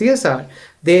comes to CSR,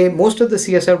 most of the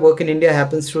CSR work in India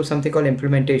happens through something called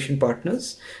implementation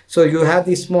partners. So you have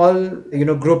these small,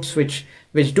 groups which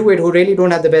do it, who really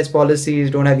don't have the best policies,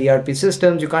 don't have ERP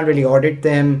systems, you can't really audit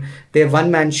them. They have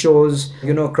one-man shows,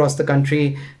 across the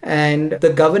country. And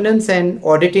the governance and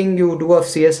auditing you do of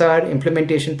CSR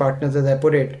implementation partners, as I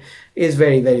put it, is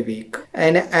very, very weak.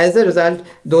 And as a result,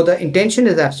 though the intention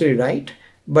is absolutely right,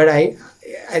 but I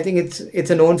think it's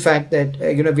a known fact that,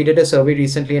 we did a survey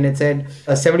recently and it said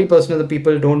 70% of the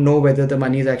people don't know whether the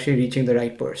money is actually reaching the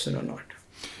right person or not.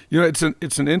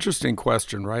 It's an interesting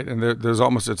question, right? And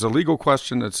it's a legal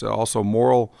question. It's also a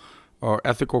moral or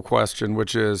ethical question,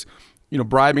 which is,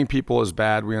 bribing people is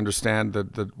bad. We understand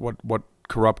that what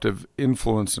corruptive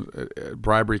influence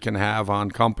bribery can have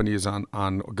on companies,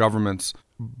 on governments.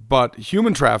 But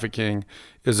human trafficking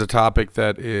is a topic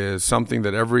that is something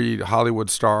that every Hollywood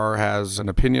star has an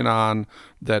opinion on,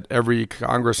 that every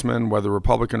congressman, whether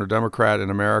Republican or Democrat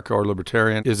in America or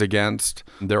Libertarian, is against.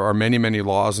 There are many, many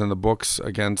laws in the books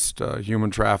against human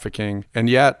trafficking. And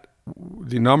yet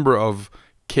the number of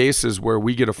cases where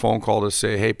we get a phone call to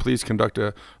say, hey, please conduct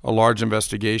a large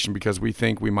investigation because we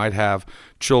think we might have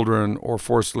children or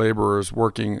forced laborers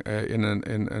working in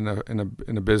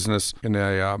a business, in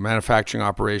a manufacturing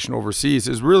operation overseas,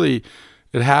 is really,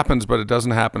 it happens, but it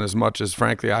doesn't happen as much as,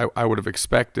 frankly, I would have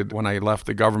expected when I left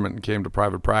the government and came to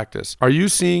private practice. Are you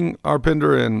seeing,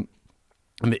 Arpinder, in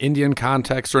the Indian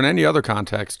context or in any other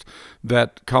context,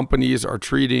 that companies are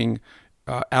treating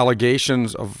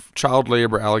allegations of child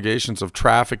labor, allegations of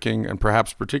trafficking, and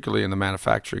perhaps particularly in the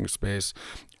manufacturing space,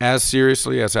 as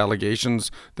seriously as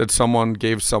allegations that someone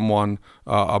gave someone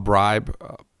a bribe?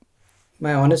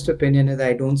 My honest opinion is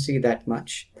I don't see that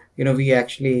much. I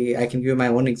can give you my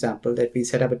own example that we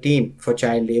set up a team for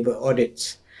child labor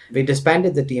audits. We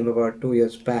disbanded the team about 2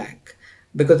 years back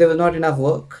because there was not enough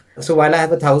work. So while I have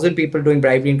 1,000 people doing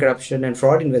bribery and corruption and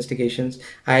fraud investigations,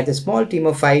 I had a small team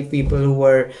of 5 people who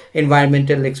were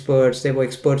environmental experts. They were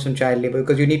experts on child labor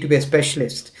because you need to be a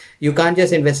specialist. You can't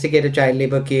just investigate a child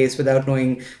labor case without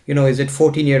knowing, is it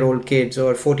 14-year-old kids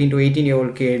or 14 to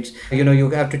 18-year-old kids? You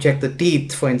have to check the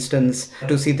teeth, for instance,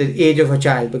 to see the age of a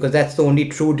child because that's the only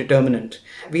true determinant.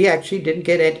 We actually didn't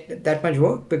get that much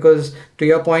work because, to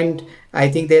your point, I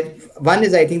think there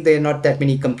are not that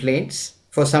many complaints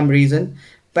for some reason.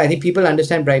 But I think people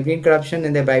understand bribery and corruption,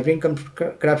 and there are bribery and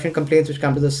corruption complaints which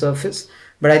come to the surface.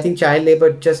 But I think child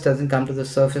labor just doesn't come to the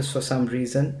surface for some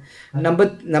reason.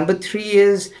 Number 3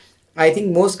 is, I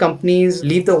think most companies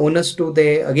leave the onus to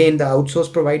the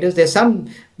outsourced providers. There's some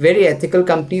very ethical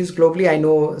companies globally. I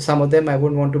know some of them. I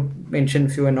wouldn't want to mention a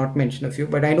few and not mention a few,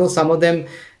 but I know some of them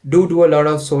do a lot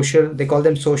of they call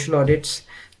them social audits.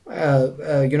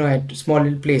 At small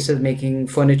little places making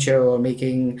furniture or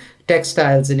making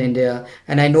textiles in India,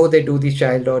 and I know they do these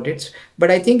child audits.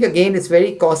 But I think again it's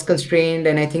very cost constrained,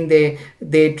 and I think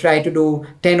they try to do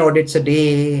 10 audits a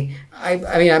day. I'm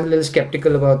a little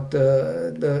skeptical about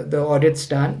the audits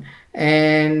done.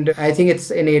 And I think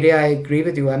it's an area I agree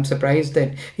with you. I'm surprised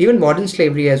that even modern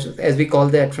slavery, as we call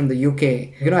that from the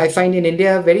UK, I find in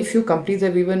India very few companies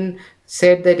have even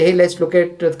said that, hey, let's look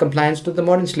at compliance to the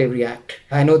Modern Slavery Act.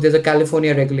 I know there's a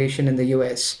California regulation in the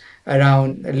US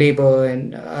around labor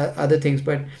and other things,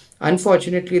 but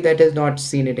unfortunately that has not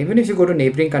seen it. Even if you go to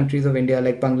neighboring countries of India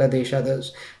like Bangladesh,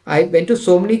 others, I went to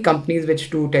so many companies which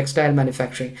do textile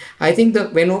manufacturing. I think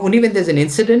only when there's an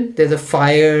incident, there's a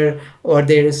fire or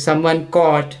there is someone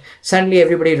caught, suddenly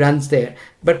everybody runs there.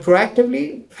 But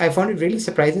proactively, I found it really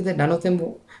surprising that none of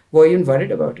them were even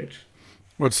worried about it.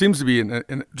 Well, it seems to be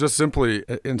just simply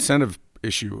an incentive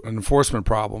issue, an enforcement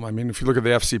problem. I mean, if you look at the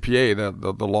FCPA,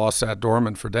 the law sat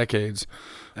dormant for decades.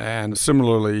 And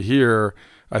similarly here,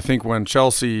 I think when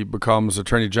Chelsea becomes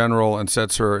Attorney General and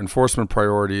sets her enforcement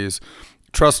priorities,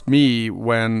 trust me,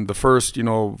 when the first,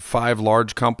 5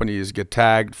 large companies get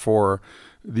tagged for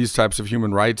these types of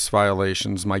human rights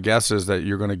violations, my guess is that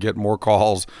you're going to get more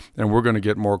calls, and we're going to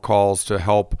get more calls to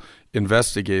help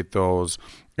investigate those.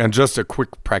 And just a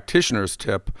quick practitioner's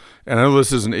tip, and I know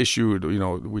this is an issue,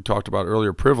 we talked about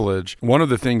earlier, privilege. One of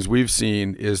the things we've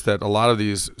seen is that a lot of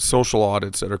these social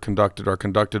audits that are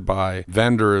conducted by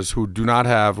vendors who are not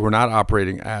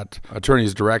operating at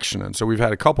attorney's direction. And so we've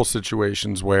had a couple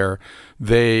situations where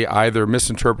they either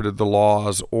misinterpreted the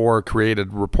laws or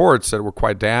created reports that were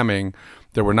quite damning,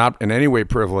 that were not in any way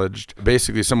privileged.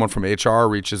 Basically, someone from HR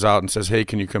reaches out and says, hey,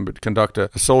 can you conduct a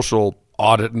social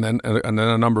audit, and then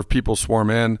a number of people swarm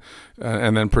in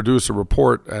and then produce a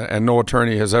report, and no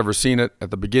attorney has ever seen it at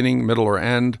the beginning, middle, or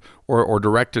end, or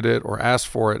directed it or asked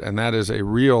for it, and that is a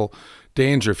real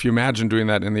danger. If you imagine doing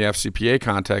that in the FCPA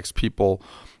context, people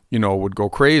would go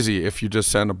crazy if you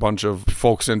just send a bunch of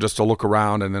folks in just to look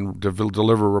around and then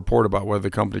deliver a report about whether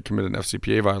the company committed an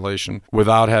FCPA violation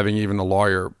without having even a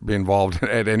lawyer be involved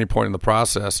at any point in the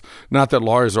process. Not that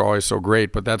lawyers are always so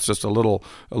great, but that's just a little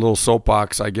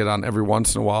soapbox I get on every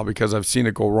once in a while, because I've seen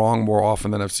it go wrong more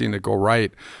often than I've seen it go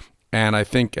right. And I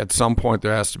think at some point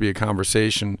there has to be a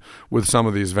conversation with some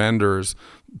of these vendors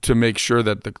to make sure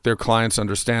that their clients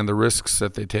understand the risks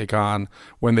that they take on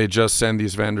when they just send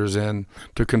these vendors in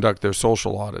to conduct their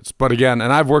social audits. But again,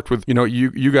 and I've worked with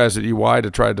you guys at EY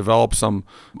to try to develop some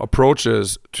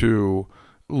approaches to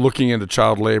looking into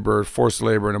child labor, forced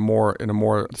labor in a more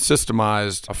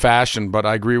systemized fashion. But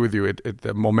I agree with you,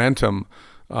 the momentum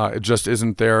it just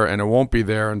isn't there, and it won't be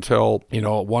there until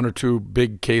one or two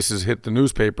big cases hit the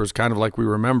newspapers, kind of like we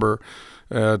remember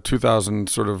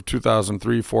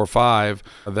 2003, 4, 5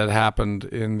 that happened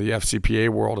in the FCPA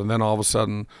world. And then all of a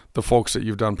sudden, the folks that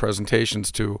you've done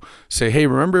presentations to say, hey,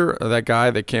 remember that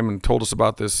guy that came and told us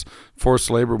about this forced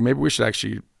labor? Maybe we should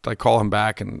actually call him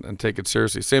back and take it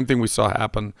seriously. Same thing we saw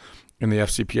happen in the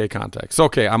FCPA context.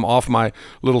 Okay, I'm off my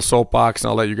little soapbox, and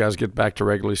I'll let you guys get back to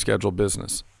regularly scheduled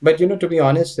business. But, to be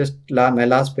honest, just my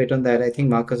last bit on that, I think,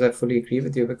 Marcus, I fully agree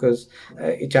with you, because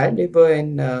child labor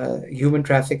and human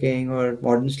trafficking, or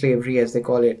modern slavery, as they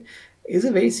call it, is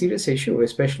a very serious issue,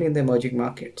 especially in the emerging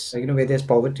markets. Where there's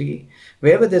poverty,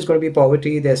 wherever there's going to be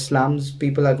poverty, there's slums,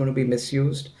 people are going to be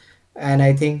misused. And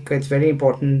I think it's very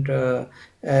important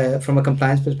from a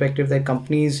compliance perspective that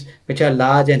companies which are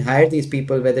large and hire these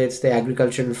people, whether it's the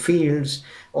agricultural fields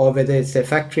or whether it's their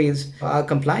factories, are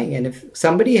complying. And if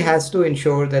somebody has to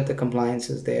ensure that the compliance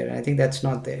is there, and I think that's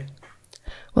not there.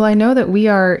 Well, I know that we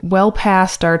are well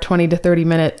past our 20 to 30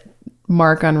 minute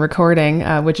mark on recording,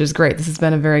 which is great. This has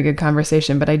been a very good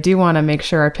conversation, but I do want to make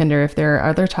sure, Arpinder, if there are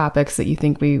other topics that you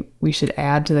think we should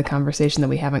add to the conversation that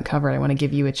we haven't covered, I want to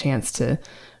give you a chance to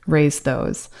raise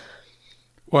those.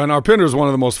 Well, and Arpinder is one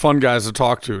of the most fun guys to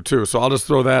talk to too. So I'll just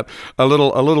throw that a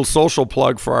little social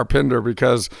plug for Arpinder,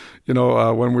 because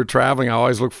when we're traveling, I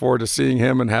always look forward to seeing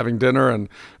him and having dinner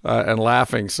and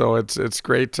laughing. So it's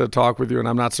great to talk with you, and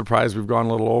I'm not surprised we've gone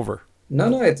a little over.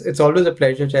 No, it's always a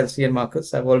pleasure, Chelsea and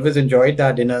Marcus. I've always enjoyed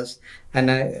our dinners,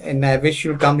 and I wish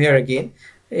you'll come here again.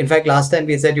 In fact, last time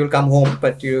we said you'll come home,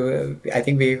 but I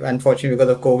think unfortunately because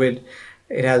of COVID,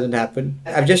 it hasn't happened.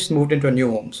 I've just moved into a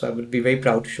new home, so I would be very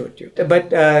proud to show it to you.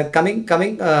 But coming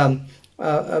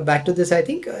back to this, I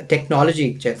think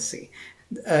technology, Chelsea.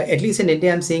 At least in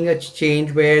India, I'm seeing a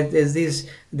change where there's these,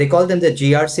 they call them the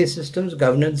GRC systems,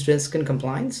 governance, risk, and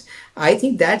compliance. I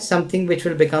think that's something which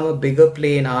will become a bigger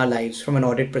play in our lives from an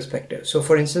audit perspective. So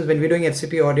for instance, when we're doing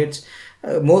FCP audits,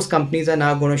 most companies are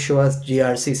now going to show us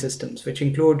GRC systems, which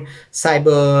include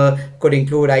cyber, could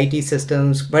include IT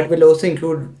systems, but will also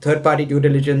include third-party due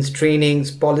diligence,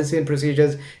 trainings, policy and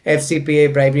procedures,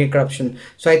 FCPA, bribery and corruption.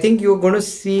 So I think you're going to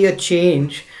see a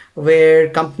change where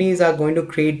companies are going to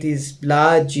create these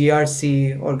large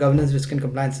GRC or governance, risk and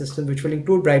compliance systems, which will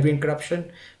include bribery and corruption,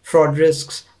 fraud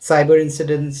risks, cyber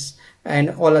incidents, and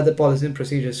all other policy and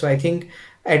procedures. So I think,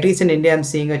 at least in India, I'm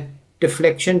seeing a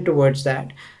deflection towards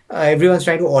that. Everyone's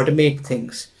trying to automate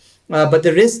things. But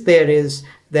the risk there is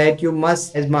that you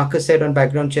must, as Marcus said on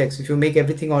background checks, if you make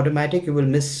everything automatic, you will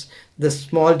miss the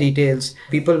small details.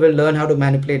 People will learn how to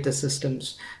manipulate the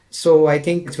systems. So I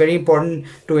think it's very important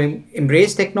to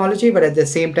embrace technology, but at the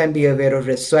same time be aware of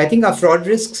risks. So I think our fraud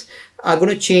risks are going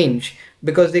to change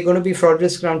because they're going to be fraud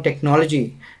risks around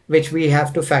technology, which we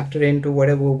have to factor into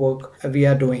whatever work we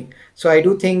are doing. So I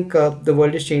do think the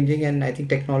world is changing, and I think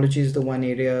technology is the one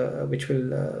area which will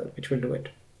do it.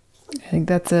 I think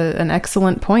that's an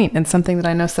excellent point, and something that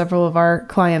I know several of our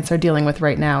clients are dealing with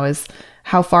right now is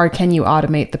how far can you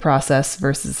automate the process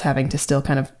versus having to still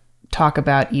kind of talk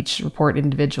about each report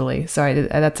individually. So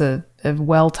that's a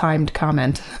well-timed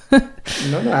comment.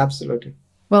 No, absolutely.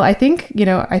 Well, I think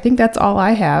that's all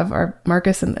I have. Are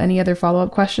Marcus, and any other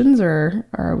follow-up questions, or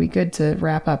are we good to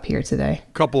wrap up here today?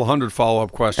 A couple 100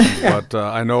 follow-up questions, but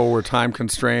I know we're time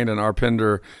constrained, and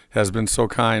Arpinder has been so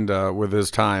kind with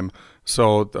his time.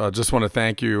 So just want to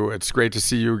thank you. It's great to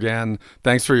see you again.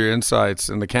 Thanks for your insights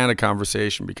and the candid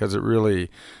conversation, because it really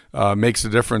makes a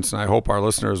difference, and I hope our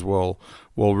listeners will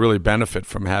really benefit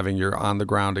from having your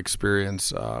on-the-ground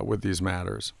experience with these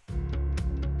matters.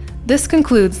 This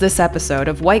concludes this episode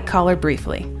of White Collar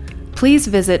Briefly. Please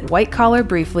visit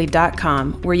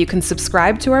whitecollarbriefly.com, where you can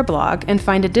subscribe to our blog and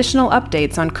find additional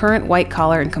updates on current white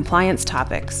collar and compliance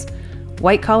topics.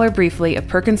 White Collar Briefly, a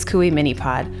Perkins Coie mini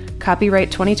pod,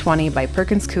 copyright 2020 by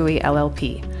Perkins Coie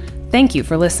LLP. Thank you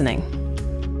for listening.